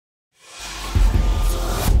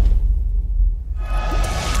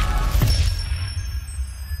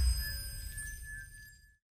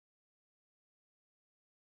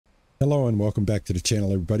Hello and welcome back to the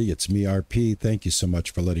channel, everybody. It's me, RP. Thank you so much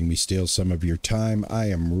for letting me steal some of your time. I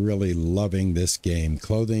am really loving this game,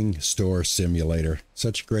 Clothing Store Simulator.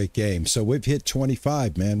 Such a great game. So we've hit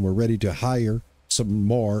 25, man. We're ready to hire some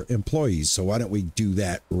more employees. So why don't we do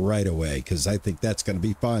that right away? Because I think that's going to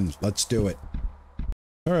be fun. Let's do it.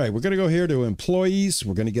 All right, we're going to go here to employees.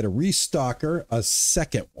 We're going to get a restocker, a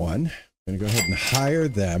second one. Going to go ahead and hire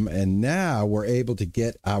them, and now we're able to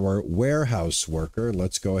get our warehouse worker.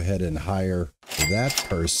 Let's go ahead and hire that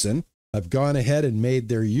person. I've gone ahead and made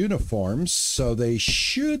their uniforms, so they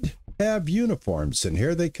should have uniforms, and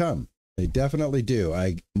here they come. They definitely do.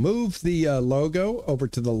 I moved the logo over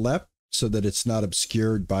to the left so that it's not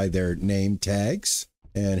obscured by their name tags,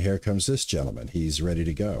 and here comes this gentleman. He's ready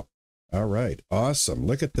to go. All right, awesome.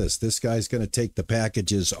 Look at this. This guy's going to take the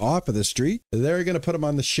packages off of the street. They're going to put them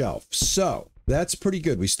on the shelf. So that's pretty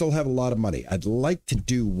good. We still have a lot of money. I'd like to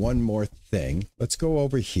do one more thing. Let's go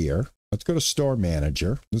over here. Let's go to store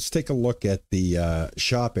manager. Let's take a look at the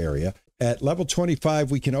shop area. At level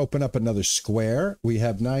 25, we can open up another square. We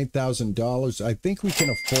have $9,000. I think we can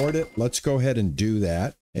afford it. Let's go ahead and do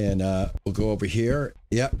that. And we'll go over here.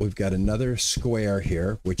 Yep, we've got another square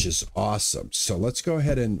here, which is awesome. So let's go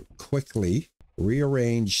ahead and quickly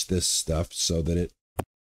rearrange this stuff so that it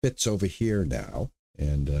fits over here now.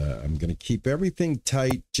 And I'm going to keep everything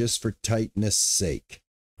tight just for tightness sake.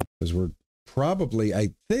 Because we're probably,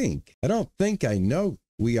 I don't think I know,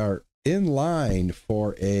 we are in line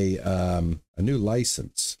for a new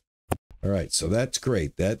license. All right, so that's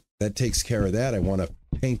great. That takes care of that. I want to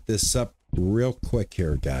paint this up real quick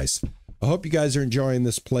here, guys. I hope you guys are enjoying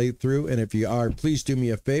this playthrough, and if you are, please do me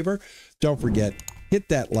a favor. Don't forget, hit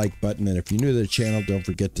that like button, and if you're new to the channel, don't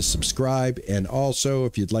forget to subscribe. And also,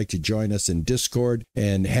 if you'd like to join us in Discord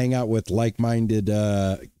and hang out with like-minded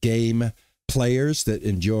game players that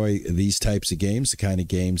enjoy these types of games, the kind of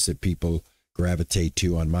games that people gravitate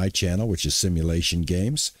to on my channel, which is simulation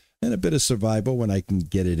games and a bit of survival when I can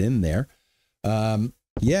get it in there.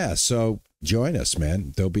 Yeah, so join us,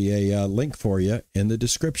 man. There'll be a link for you in the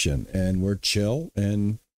description, and we're chill,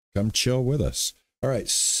 and come chill with us. All right,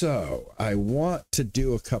 so I want to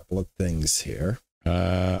do a couple of things here.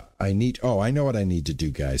 I know what I need to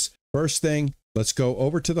do, guys. First thing, let's go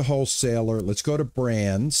over to the wholesaler. Let's go to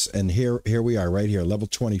brands, and here we are right here, level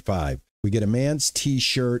 25. We get a man's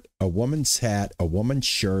t-shirt, a woman's hat, a woman's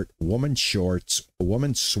shirt, a woman's shorts, a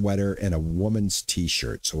woman's sweater, and a woman's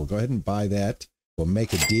t-shirt. So we'll go ahead and buy that. We'll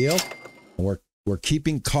make a deal. And we're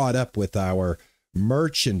keeping caught up with our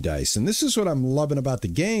merchandise. And this is what I'm loving about the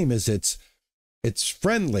game is it's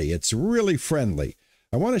friendly. It's really friendly.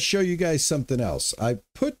 I want to show you guys something else.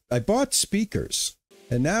 I bought speakers,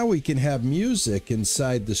 and now we can have music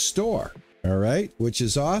inside the store. All right, which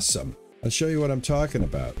is awesome. I'll show you what I'm talking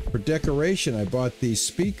about. For decoration, I bought these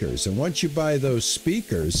speakers, and once you buy those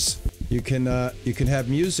speakers, you can have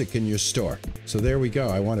music in your store. So there we go.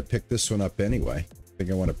 I want to pick this one up anyway. I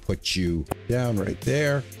think I want to put you down right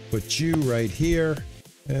there, put you right here,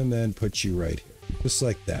 and then put you right here. Just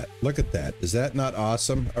like that. Look at that. Is that not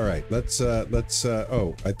awesome? All right, let's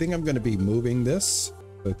oh, I think I'm going to be moving this.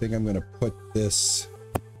 So I think I'm going to put this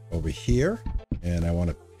over here, and I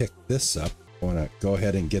want to pick this up. I want to go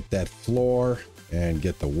ahead and get that floor and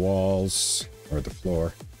get the walls, or the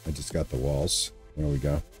floor. I just got the walls. There we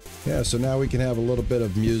go. Yeah, so now we can have a little bit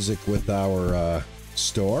of music with our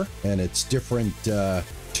store, and it's different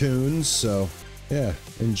tunes. So yeah,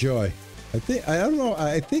 enjoy. I don't know,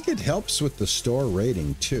 I think it helps with the store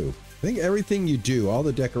rating too. I think everything you do, all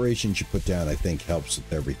the decorations you put down, I think helps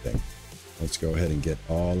with everything. Let's go ahead and get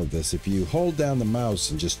all of this. If you hold down the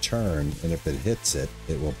mouse and just turn, and if it hits it,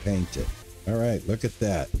 it will paint it. All right, look at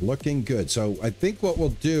that. Looking good. So I think what we'll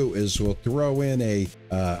do is we'll throw in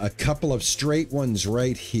a couple of straight ones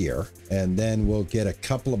right here, and then we'll get a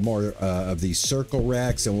couple of more of these circle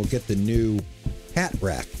racks, and we'll get the new hat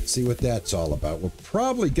rack. See what that's all about. We're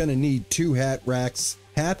probably going to need 2 hat racks.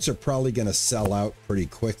 Hats are probably going to sell out pretty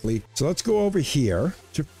quickly. So let's go over here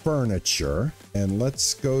to furniture, and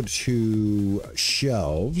let's go to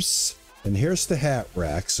shelves. And here's the hat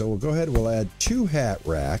rack. So we'll go ahead, we'll add 2 hat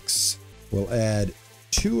racks. We'll add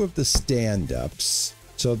 2 of the stand-ups.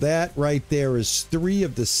 So that right there is 3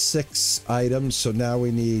 of the 6 items. So now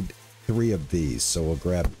we need 3 of these. So we'll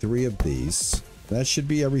grab 3 of these. That should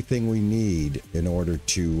be everything we need in order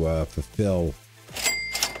to fulfill,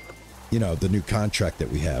 you know, the new contract that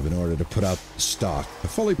we have in order to put out the stock, to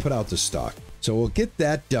fully put out the stock. So we'll get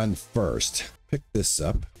that done first. Pick this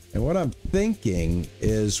up. And what I'm thinking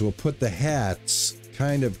is we'll put the hats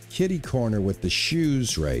kind of kitty corner with the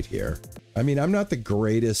shoes right here. I mean, I'm not the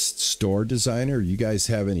greatest store designer. You guys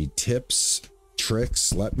have any tips?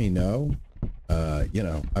 tricks, let me know. You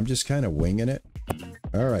know, I'm just kind of winging it.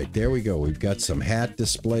 All right, there we go. We've got some hat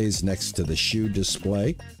displays next to the shoe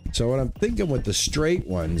display. So what I'm thinking with the straight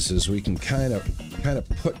ones is we can kind of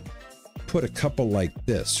put a couple like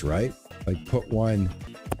this, right? Like put one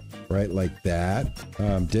right like that.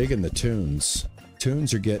 I'm digging the tunes.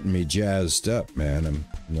 Tunes are getting me jazzed up, man. I'm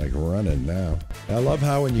like running now. I love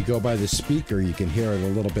how when you go by the speaker, you can hear it a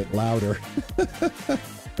little bit louder.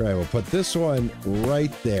 All right, we'll put this one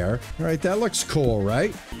right there. All right, that looks cool,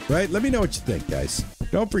 right? Right? Let me know what you think, guys.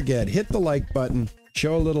 Don't forget, hit the like button.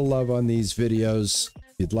 Show a little love on these videos.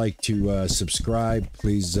 If you'd like to subscribe,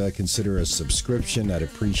 please consider a subscription. I'd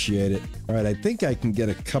appreciate it. All right, I think I can get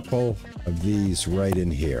a couple of these right in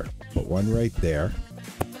here. Put one right there.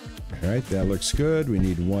 All right, that looks good. We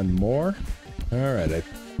need one more. All right, I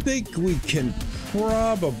think we can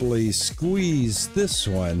probably squeeze this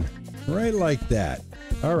one right like that.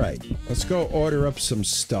 All right, let's go order up some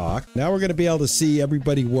stock. Now we're going to be able to see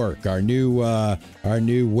everybody work. Our new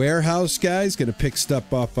warehouse guy's going to pick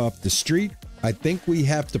stuff off the street. I think we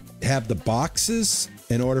have to have the boxes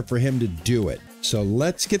in order for him to do it. So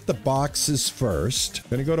let's get the boxes first.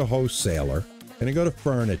 Going to go to wholesaler. Going to go to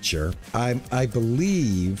furniture. I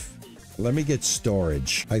believe, let me get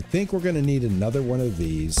storage. I think we're going to need another one of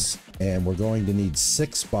these. And we're going to need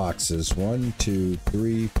 6 boxes. 1, 2,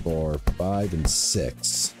 3, 4, 5, and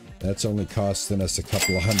 6. That's only costing us a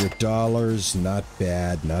couple of $100. Not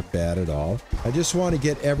bad, not bad at all. I just want to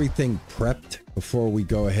get everything prepped before we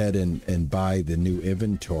go ahead and buy the new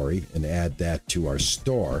inventory and add that to our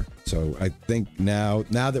store. So I think now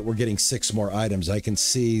that we're getting 6 more items, I can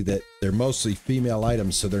see that they're mostly female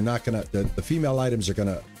items. So they're not gonna, the female items are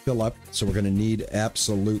gonna fill up. So we're gonna need,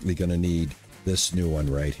 absolutely gonna need this new one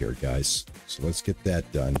right here, guys. So let's get that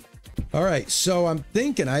done. All right, so I'm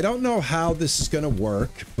thinking, I don't know how this is going to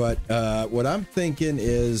work, but what I'm thinking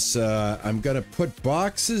is I'm going to put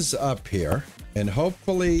boxes up here, and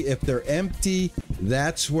hopefully if they're empty,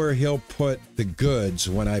 that's where he'll put the goods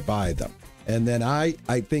when I buy them. And then I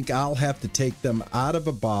think I'll have to take them out of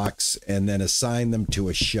a box and then assign them to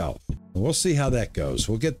a shelf. We'll see how that goes.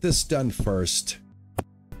 We'll get this done first.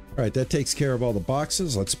 All right, that takes care of all the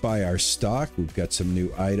boxes. Let's buy our stock. We've got some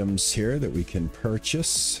new items here that we can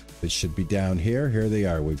purchase. It should be down here. Here they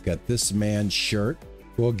are. We've got this man's shirt.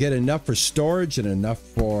 We'll get enough for storage and enough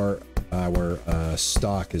for our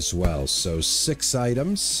stock as well. So 6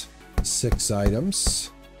 items. 6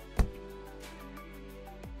 items.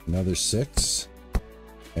 Another 6.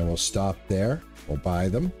 And we'll stop there. We'll buy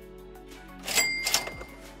them.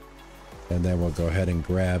 And then we'll go ahead and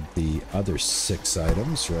grab the other 6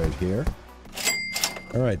 items right here.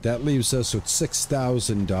 All right, that leaves us with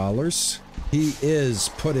 $6,000. He is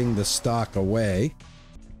putting the stock away.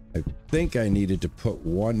 I think I needed to put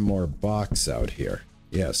one more box out here.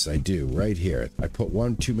 Yes, I do, right here. I put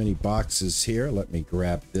one too many boxes here. Let me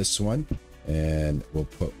grab this one, and we'll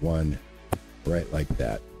put one right like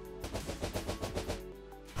that.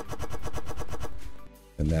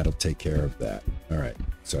 And that'll take care of that. All right,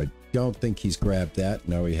 so I don't think he's grabbed that.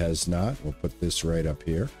 No, he has not. We'll put this right up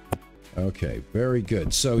here. Okay, very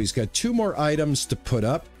good. So he's got 2 more items to put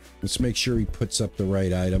up. Let's make sure he puts up the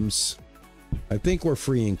right items. I think we're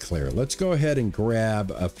free and clear. Let's go ahead and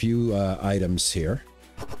grab a few items here.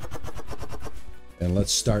 And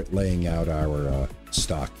let's start laying out our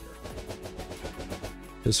stock here.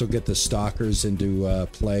 This will get the stalkers into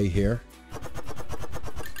play here.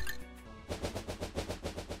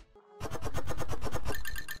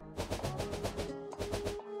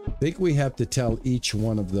 I think we have to tell each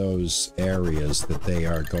one of those areas that they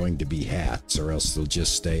are going to be hats, or else they'll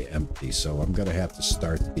just stay empty. So I'm going to have to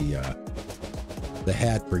start the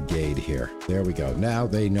hat brigade here. There we go. Now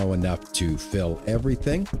they know enough to fill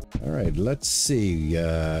everything. All right, let's see.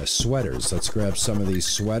 Sweaters. Let's grab some of these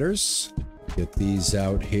sweaters. Get these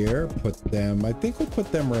out here. Put them, I think we'll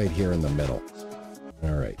put them right here in the middle.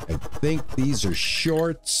 All right, I think these are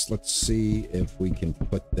shorts. Let's see if we can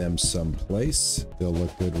put them someplace. They'll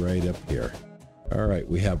look good right up here. All right,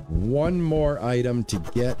 we have one more item to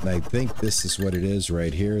get, and I think this is what it is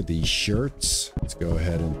right here, these shirts. Let's go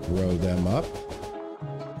ahead and throw them up.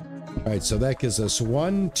 All right, so that gives us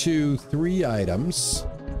 1, 2, 3 items.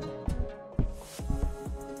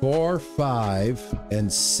 4, 5,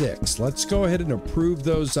 and 6. Let's go ahead and approve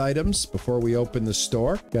those items before we open the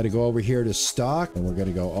store. Got to go over here to stock, and we're going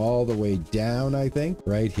to go all the way down, I think,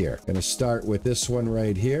 right here. Going to start with this one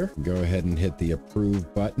right here. Go ahead and hit the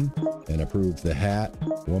approve button and approve the hat,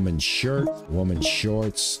 woman's shirt, woman's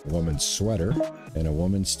shorts, woman's sweater, and a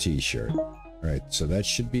woman's t-shirt. All right, so that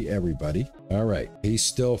should be everybody. All right, he's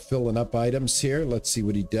still filling up items here. Let's see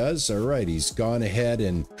what he does. All right, he's gone ahead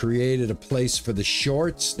and created a place for the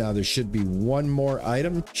shorts. Now there should be one more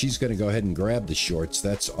item. She's going to go ahead and grab the shorts.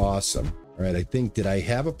 That's awesome. All right, I think, did I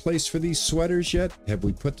have a place for these sweaters yet? Have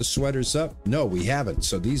we put the sweaters up? No, we haven't.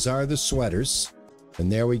 So these are the sweaters.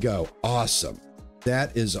 And there we go. Awesome.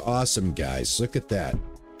 That is awesome, guys. Look at that.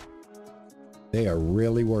 They are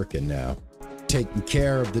really working now. Taking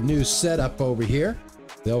care of the new setup over here.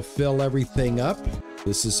 They'll fill everything up.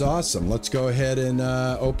 This is awesome. Let's go ahead and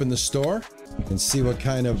open the store and see what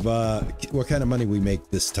kind of money we make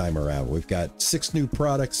this time around. We've got 6 new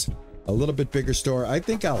products, a little bit bigger store. I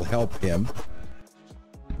think I'll help him.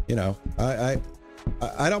 You know, I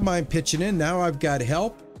don't mind pitching in. Now I've got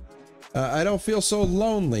help. I don't feel so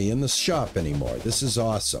lonely in the shop anymore. This is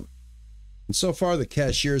awesome. And so far, the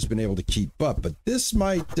cashier's been able to keep up, but this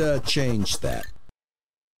might change that.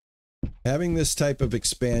 Having this type of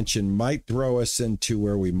expansion might throw us into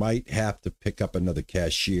where we might have to pick up another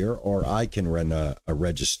cashier, or I can run a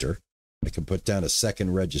register. I can put down a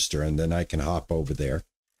second register, and then I can hop over there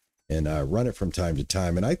and run it from time to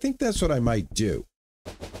time. And I think that's what I might do.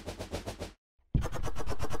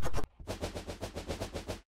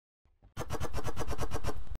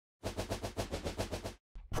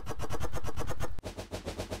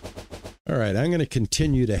 All right, I'm going to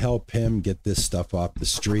continue to help him get this stuff off the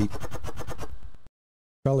street.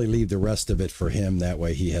 Probably leave the rest of it for him. That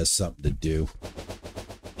way he has something to do.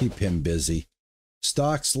 Keep him busy.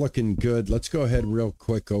 Stock's looking good. Let's go ahead real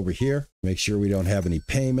quick over here. Make sure we don't have any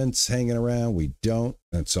payments hanging around. We don't.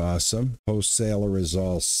 That's awesome. Wholesaler is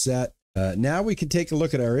all set. Now we can take a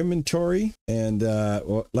look at our inventory. And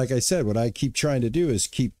well, like I said, what I keep trying to do is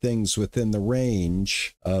keep things within the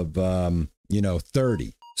range of,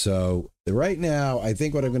 30. So right now, I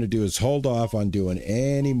think what I'm going to do is hold off on doing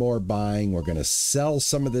any more buying. We're going to sell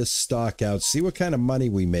some of this stock out, see what kind of money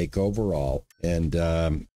we make overall, and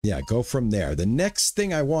yeah, go from there. The next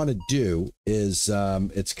thing I want to do is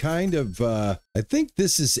it's kind of I think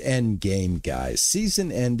this is end game, guys.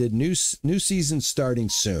 Season ended, new season starting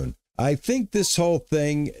soon. I think this whole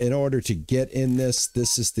thing, in order to get in this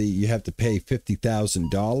is you have to pay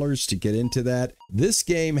 $50,000 to get into that. This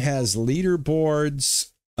game has leaderboards.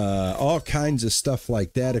 All kinds of stuff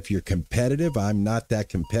like that. If you're competitive, I'm not that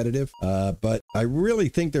competitive, but I really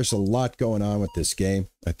think there's a lot going on with this game.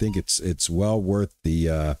 I think it's well worth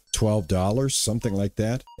the $12, something like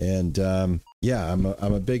that. And yeah, I'm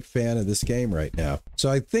a big fan of this game right now. So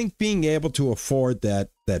I think being able to afford that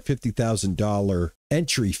 $50,000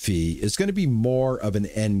 entry fee is going to be more of an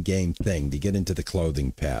end game thing to get into the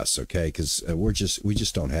clothing pass, okay? Because we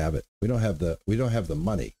just don't have it. We don't have the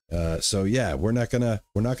money. So yeah, we're not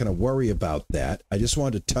gonna worry about that. I just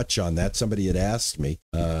wanted to touch on that. Somebody had asked me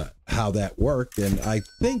how that worked, and I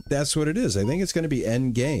think that's what it is. I think it's going to be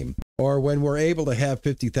end game, or when we're able to have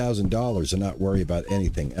 $50,000 and not worry about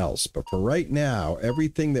anything else. But for right now,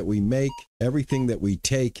 everything that we make, everything that we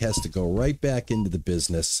take has to go right back into the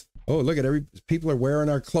business. Oh, look at people are wearing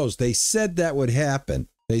our clothes. They said that would happen.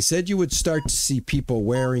 They said you would start to see people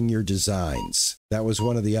wearing your designs. That was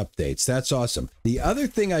one of the updates. That's awesome. The other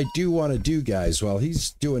thing I do want to do, guys, while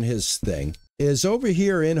he's doing his thing, is over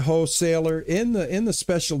here in Wholesaler, in the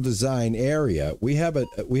special design area, we have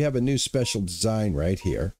a new special design right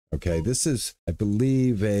here. Okay, this is, I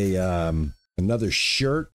believe, another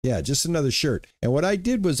shirt. Yeah, just another shirt. And what I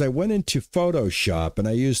did was I went into Photoshop and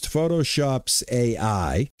I used Photoshop's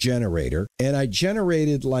AI generator, and I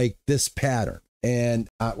generated like this pattern. And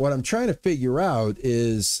what I'm trying to figure out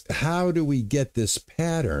is, how do we get this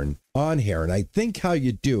pattern on here? And I think how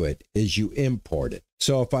you do it is you import it.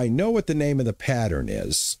 So if I know what the name of the pattern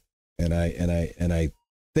is, and I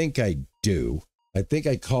think I do, I think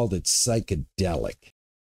I called it psychedelic.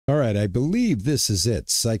 All right, I believe this is it,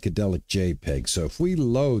 psychedelic JPEG. So if we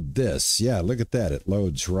load this, yeah, look at that. It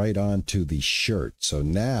loads right onto the shirt. So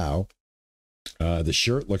now the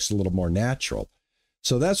shirt looks a little more natural.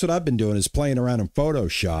 So that's what I've been doing, is playing around in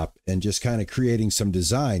Photoshop and just kind of creating some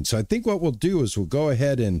design. So I think what we'll do is we'll go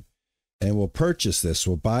ahead and we'll purchase this.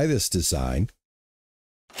 We'll buy this design.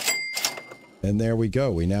 And there we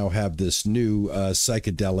go. We now have this new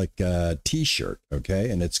psychedelic t-shirt, okay?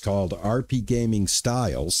 And it's called RP Gaming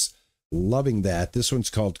Styles. Loving that. This one's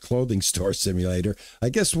called Clothing Store Simulator. I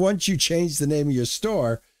guess once you change the name of your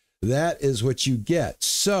store, that is what you get.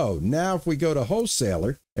 So now if we go to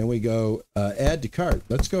Wholesaler and we go add to cart,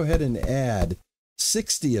 let's go ahead and add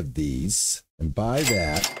 60 of these. and buy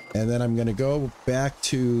that. And then I'm going to go back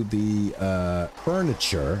to the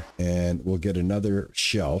furniture and we'll get another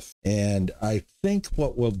shelf. And I think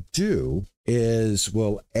what we'll do is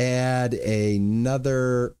we'll add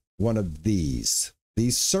another one of these.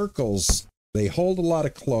 These circles, they hold a lot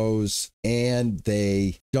of clothes and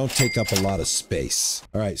they don't take up a lot of space.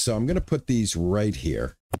 All right, so I'm going to put these right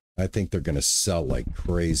here. I think they're going to sell like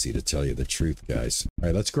crazy, to tell you the truth, guys. All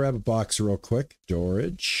right, let's grab a box real quick.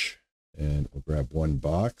 Storage. And we'll grab one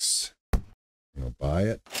box. We'll buy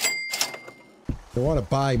it. I want to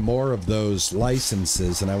buy more of those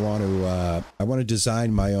licenses, and I want to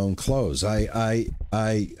design my own clothes. I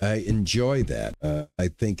enjoy that. I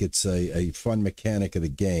think it's a fun mechanic of the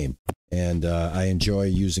game, and I enjoy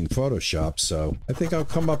using Photoshop. So I think I'll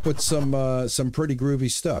come up with some pretty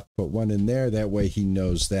groovy stuff. Put one in there. That way he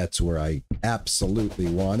knows that's where I absolutely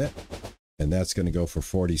want it, and that's going to go for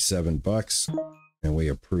 $47, and we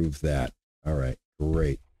approve that. All right,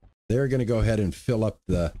 great. They're going to go ahead and fill up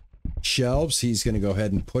the shelves. He's going to go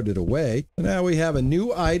ahead and put it away. Now we have a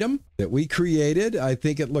new item that we created. I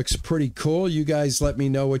think it looks pretty cool. You guys let me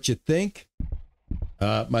know what you think.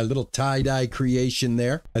 My little tie-dye creation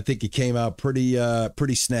there. I think it came out pretty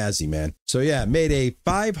snazzy, man. So yeah, made a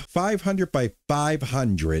 500 by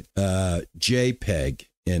 500 JPEG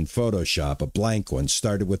in Photoshop, a blank one,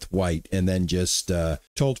 started with white, and then just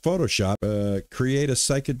told Photoshop, create a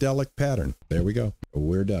psychedelic pattern. There we go.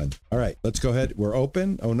 We're done. All right, let's go ahead. We're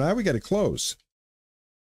open. Oh, now we got to close.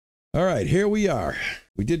 All right, here we are.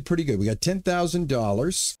 We did pretty good. We got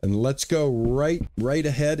 $10,000, and let's go right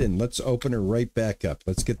ahead, and let's open her right back up.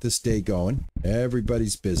 Let's get this day going.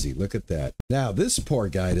 Everybody's busy. Look at that. Now, this poor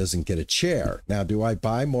guy doesn't get a chair. Now, do I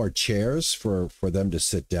buy more chairs for them to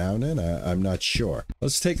sit down in? I'm not sure.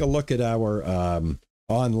 Let's take a look at our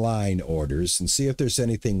online orders and see if there's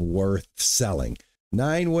anything worth selling.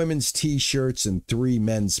 9 women's t-shirts and 3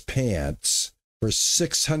 men's pants for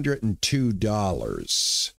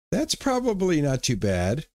 $602. That's probably not too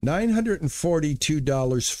bad.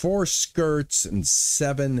 $942, 4 skirts and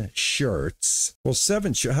 7 shirts. Well,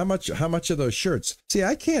 7 shirts. How much are those shirts? See,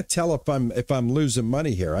 I can't tell if I'm losing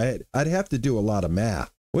money here. I'd have to do a lot of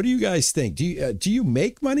math. What do you guys think? Do you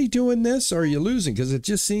make money doing this, or are you losing? Because it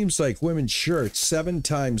just seems like women's shirts, 7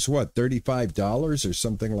 times what, $35 or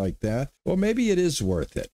something like that. Well, maybe it is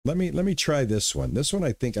worth it. Let me try this one. This one,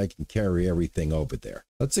 I think I can carry everything over there.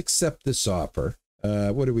 Let's accept this offer.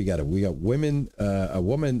 What do we got? We got women, a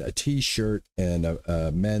woman, a t-shirt, and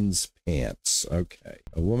a men's pants. Okay,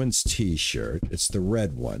 a woman's t-shirt. It's the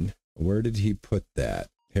red one. Where did he put that?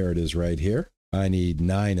 Here it is right here. I need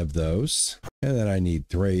 9 of those, and then I need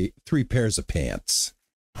three pairs of pants.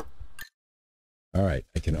 All right,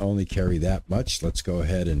 I can only carry that much. Let's go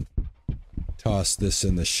ahead and toss this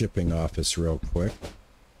in the shipping office real quick.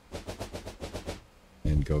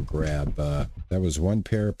 And go grab, that was 1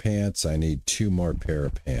 pair of pants. I need 2 more pair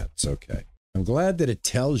of pants. Okay. I'm glad that it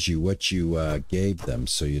tells you what you gave them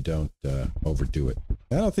so you don't overdo it.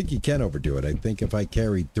 I don't think you can overdo it. I think if I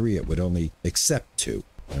carried 3, it would only accept 2.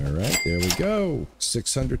 All right, there we go.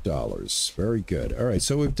 $600. Very good. All right,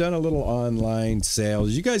 so we've done a little online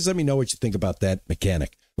sales. You guys let me know what you think about that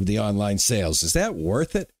mechanic of the online sales. Is that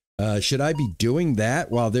worth it? Should I be doing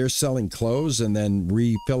that while they're selling clothes and then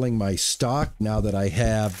refilling my stock now that I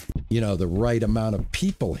have, the right amount of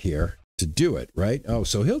people here to do it, right? Oh,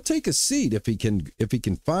 so he'll take a seat if he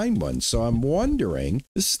can find one. So I'm wondering,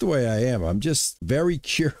 this is the way I am. I'm just very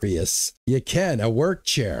curious. You can, a work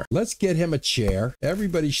chair. Let's get him a chair.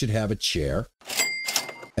 Everybody should have a chair.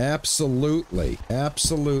 Absolutely.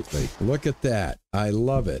 Absolutely. Look at that. I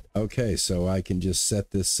love it. Okay, so I can just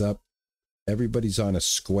set this up. Everybody's on a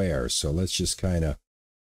square, so let's just kind of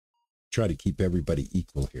try to keep everybody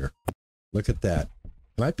equal here. Look at that.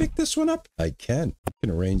 Can I pick this one up? I can. I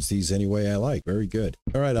can arrange these any way I like. Very good.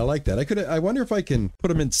 All right, I like that. I wonder if I can put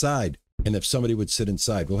them inside, and if somebody would sit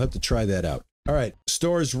inside. We'll have to try that out. All right,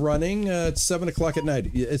 store's running. It's 7 o'clock at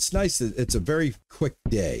night. It's nice that it's a very quick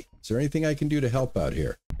day. Is there anything I can do to help out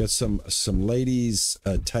here? Got some ladies'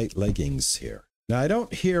 tight leggings here. Now, I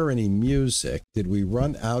don't hear any music. Did we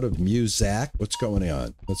run out of music? What's going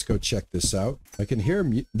on? Let's go check this out. I can hear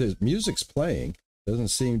the music's playing. Doesn't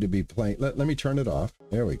seem to be playing. Let me turn it off.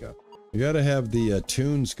 There we go. You got to have the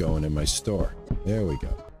tunes going in my store. There we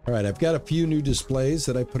go. All right, I've got a few new displays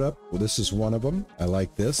that I put up. Well, this is one of them. I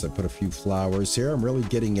like this. I put a few flowers here. I'm really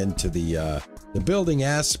getting into the building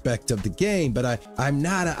aspect of the game, but I'm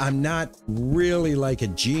not really like a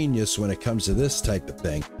genius when it comes to this type of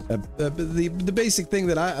thing. The basic thing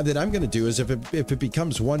that I'm going to do is if it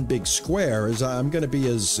becomes one big square, is I'm going to be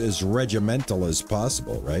as regimental as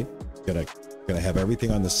possible, right? Got going to have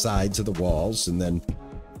everything on the sides of the walls and then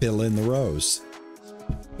fill in the rows.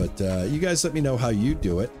 But you guys let me know how you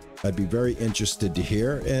do it. I'd be very interested to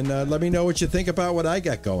hear, and let me know what you think about what I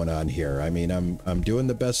got going on here. I mean, I'm doing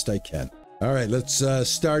the best I can. All right, let's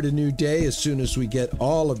start a new day as soon as we get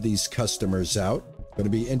all of these customers out. Going to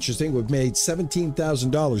be interesting. We've made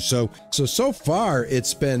 $17,000. So far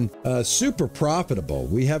it's been super profitable.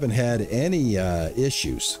 We haven't had any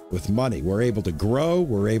issues with money. We're able to grow.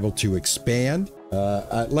 We're able to expand.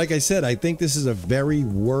 Like I said, I think this is a very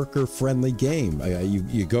worker-friendly game.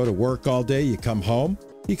 You go to work all day, you come home.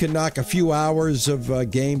 You can knock a few hours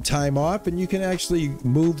of game time off, and you can actually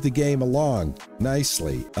move the game along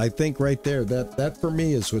nicely. I think right there, that for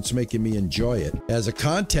me is what's making me enjoy it. As a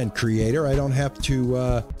content creator, I don't have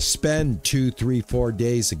to spend 2, 3, 4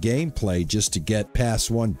 days of gameplay just to get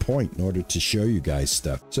past one point in order to show you guys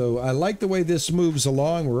stuff. So I like the way this moves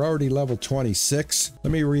along. We're already level 26.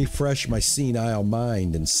 Let me refresh my senile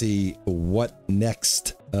mind and see what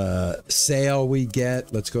next sale we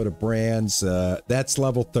get. Let's go to brands. That's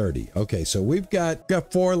level 30. Okay, so we've got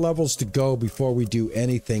 4 levels to go before we do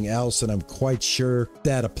anything else, and I'm quite sure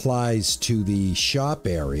that applies to the shop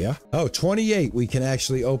area. Oh, 28, we can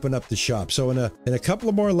actually open up the shop. So in a couple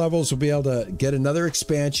of more levels, we'll be able to get another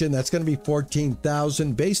expansion. That's going to be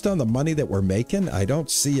 14,000. Based on the money that we're making, I don't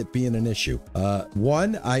see it being an issue.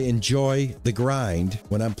 One, I enjoy the grind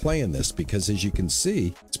when I'm playing this because, as you can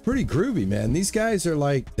see, it's pretty groovy, man. These guys are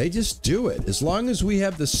like, they just do it as long as we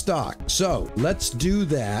have the stock. So let's do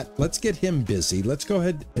that. Let's get him busy. Let's go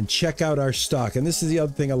ahead and check out our stock. And this is the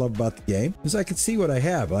other thing I love about the game is I can see what I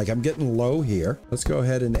have. Like, I'm getting low here. Let's go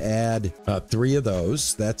ahead and add 3 of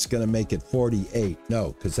those. That's going to make it 48.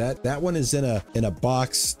 No, because that one is in a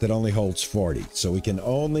box that only holds 40. So we can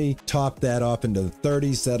only top that off into the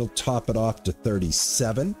 30s. That'll top it off to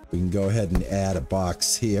 37. We can go ahead and add a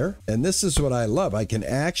box here. And this is what I love. I can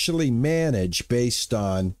actually manage based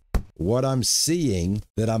on what I'm seeing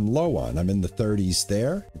that I'm low on. I'm in the 30s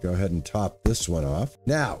there. Go ahead and top this one off.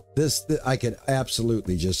 Now, this I can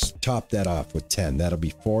absolutely just top that off with 10. That'll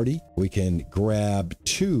be 40. We can grab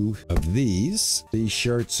 2 of these. These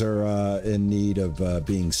shirts are in need of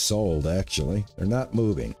being sold, actually. They're not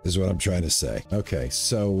moving, is what I'm trying to say. Okay,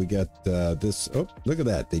 so we got this. Oh, look at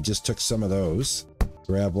that. They just took some of those.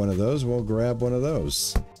 Grab one of those, we'll grab one of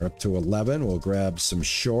those. We're up to 11, we'll grab some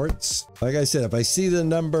shorts. Like I said, if I see the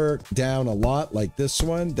number down a lot like this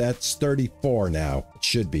one, that's 34 now. It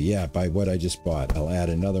should be, yeah, by what I just bought. I'll add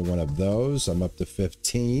another one of those. I'm up to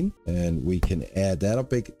 15, and we can add, that'll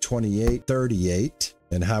make it 28, 38.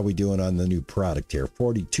 And how we doing on the new product here?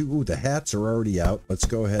 42, ooh, the hats are already out. Let's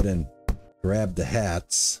go ahead and grab the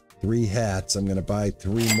hats. 3 hats, I'm gonna buy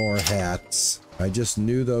 3 more hats. I just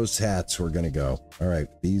knew those hats were going to go. All right,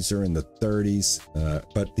 these are in the 30s,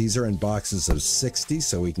 but these are in boxes of 60,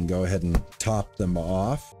 so we can go ahead and top them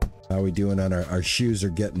off. How are we doing on our shoes are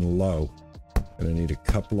getting low. Gonna need a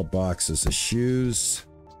couple of boxes of shoes.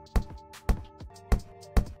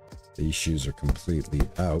 These shoes are completely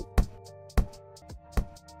out.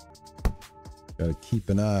 Gotta keep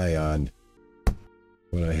an eye on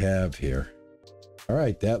what I have here. All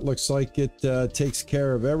right, that looks like it takes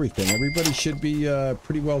care of everything. Everybody should be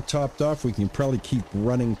pretty well topped off. We can probably keep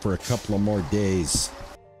running for a couple of more days.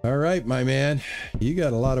 All right, my man, you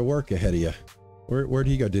got a lot of work ahead of you. Where'd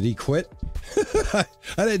he go? Did he quit? I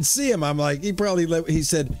didn't see him. I'm like, he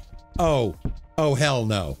said, oh, hell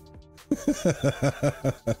no.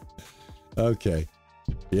 Okay,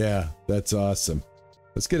 yeah, that's awesome.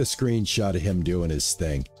 Let's get a screenshot of him doing his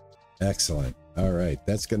thing. Excellent. All right,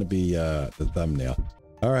 that's going to be the thumbnail.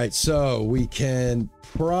 All right, so we can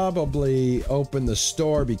probably open the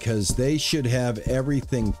store because they should have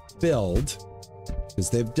everything filled because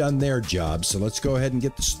they've done their job. So let's go ahead and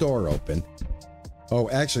get the store open. Oh,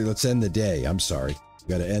 actually, let's end the day. I'm sorry. We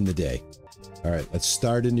got to end the day. All right, let's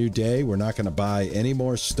start a new day. We're not going to buy any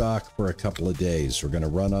more stock for a couple of days. We're going to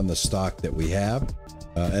run on the stock that we have.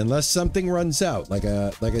 Unless something runs out. Like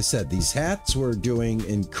I said, these hats were doing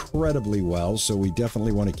incredibly well, so we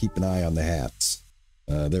definitely want to keep an eye on the hats.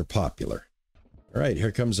 They're popular. All right,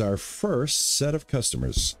 here comes our first set of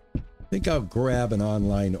customers. I think I'll grab an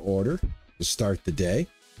online order to start the day.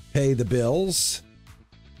 Pay the bills.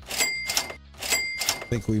 I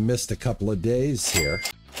think we missed a couple of days here.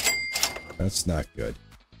 That's not good.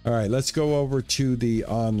 All right, let's go over to the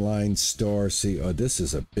online store. See, oh, this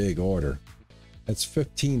is a big order. That's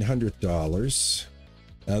 $1,500.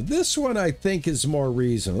 Now this one I think is more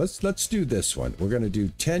reasonable. Let's do this one. We're going to do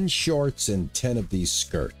 10 shorts and 10 of these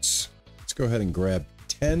skirts. Let's go ahead and grab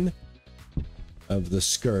 10 of the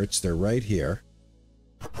skirts. They're right here.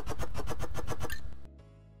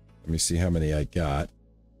 me see how many I got.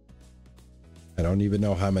 I don't even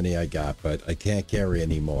know how many I got, but I can't carry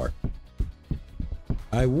any more.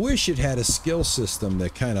 I wish it had a skill system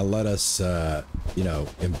that kind of let us, you know,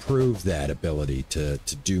 improve that ability to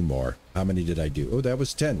do more. How many did I do? Oh, that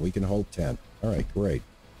was 10. We can hold 10. All right, great.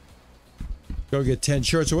 Go get 10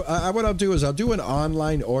 shirts. So, what I'll do is I'll do an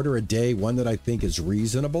online order a day, one that I think is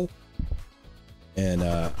reasonable. And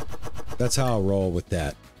that's how I'll roll with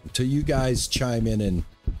that. Until you guys chime in and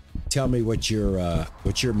tell me what your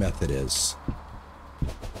method is.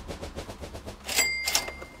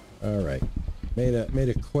 All right. Made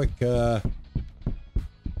a quick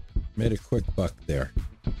buck there.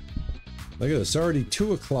 Look at this, already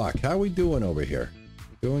 2 o'clock. How we doing over here?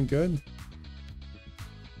 Doing good?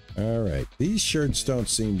 All right, these shirts don't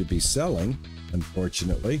seem to be selling,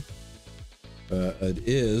 unfortunately. It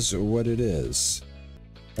is what it is.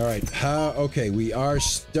 All right, okay, we are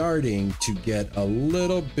starting to get a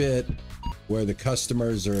little bit where the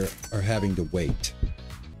customers are having to wait.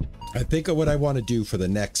 I think of what I want to do for the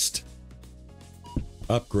next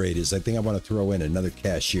upgrade is I think I want to throw in another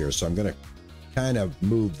cashier, so I'm going to kind of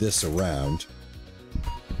move this around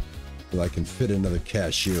so I can fit another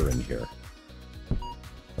cashier in here.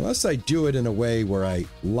 Unless I do it in a way where I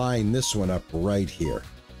line this one up right here.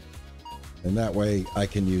 And that way I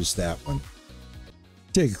can use that one.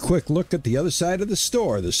 Take a quick look at the other side of the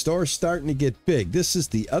store. The store's starting to get big. This is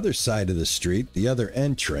the other side of the street, the other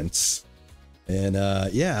entrance. And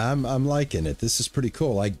yeah, I'm liking it. This is pretty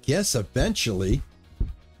cool. I guess eventually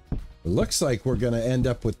it looks like we're going to end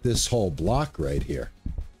up with this whole block right here.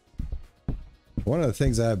 One of the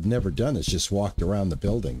things I've never done is just walked around the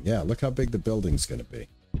building. Yeah, look how big the building's going to be.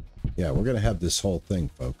 Yeah, we're going to have this whole thing,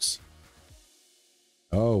 folks.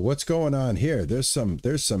 Oh, what's going on here? There's some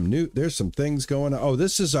things going on. Oh,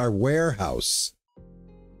 this is our warehouse.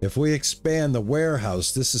 If we expand the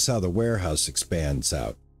warehouse, this is how the warehouse expands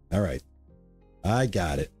out. All right. I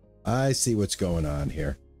got it. I see what's going on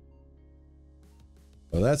here.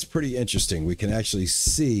 Well, that's pretty interesting. We can actually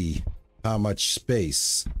see how much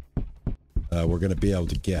space we're going to be able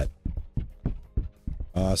to get.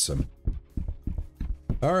 Awesome.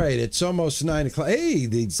 All right, it's almost 9 o'clock. Hey,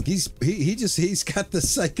 he's got the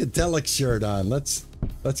psychedelic shirt on. Let's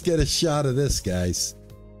get a shot of this, guys.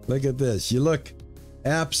 Look at this. You look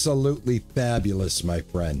absolutely fabulous, my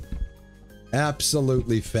friend.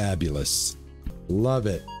 Absolutely fabulous. Love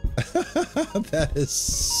it. That is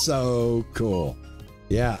so cool.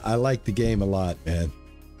 Yeah, I like the game a lot, man.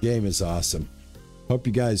 Game is awesome. Hope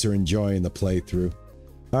you guys are enjoying the playthrough.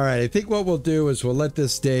 All right, I think what we'll do is we'll let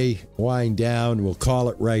this day wind down. We'll call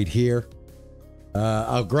it right here.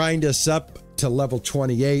 I'll grind us up to level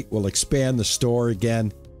 28. We'll expand the store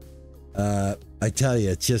again. I tell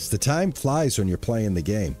you, it's just the time flies when you're playing the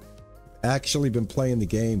game. Actually been playing the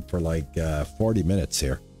game for like 40 minutes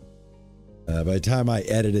here. By the time I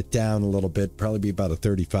edit it down a little bit, probably be about a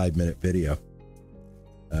 35-minute video.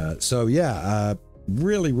 So yeah,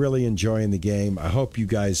 really enjoying the game. I hope you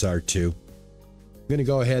guys are too. I'm going to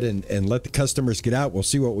go ahead and let the customers get out. We'll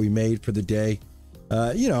see what we made for the day.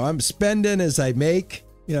 You know, I'm spending as I make,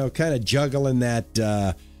 you know, kind of juggling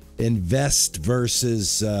that invest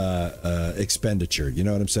versus expenditure. You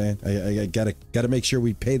know what I'm saying? I gotta make sure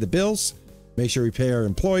we pay the bills, make sure we pay our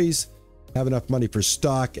employees, have enough money for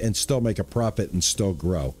stock, and still make a profit and still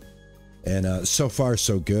grow. And so far,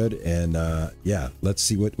 so good. And yeah, let's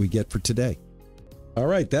see what we get for today. All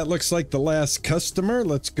right, that looks like the last customer.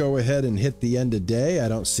 Let's go ahead and hit the end of day. I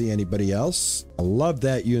don't see anybody else. I love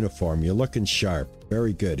that uniform. You're looking sharp.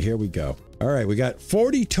 Very good. Here we go. All right, we got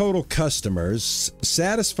 40 total customers.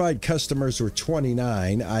 Satisfied customers were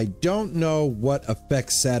 29. I don't know what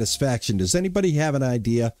affects satisfaction. Does anybody have an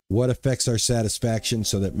idea what affects our satisfaction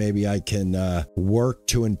so that maybe I can work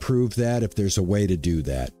to improve that if there's a way to do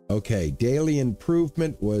that? Okay, daily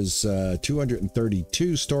improvement was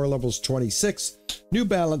 232, store levels 26, new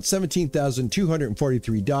balance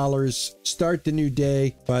 $17,243. Start the new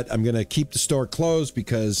day, but I'm going to keep the store closed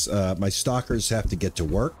because my stockers have to get to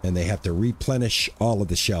work and they have to replenish all of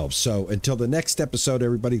the shelves. So until the next episode,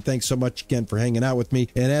 everybody, thanks so much again for hanging out with me.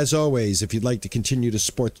 And as always, if you'd like to continue to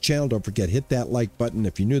support the channel, don't forget, hit that like button.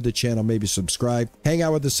 If you're new to the channel, maybe subscribe. Hang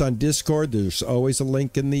out with us on Discord. There's always a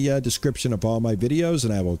link in the description of all my videos,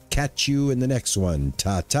 and I will catch you in the next one.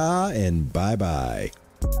 Ta-ta and bye-bye.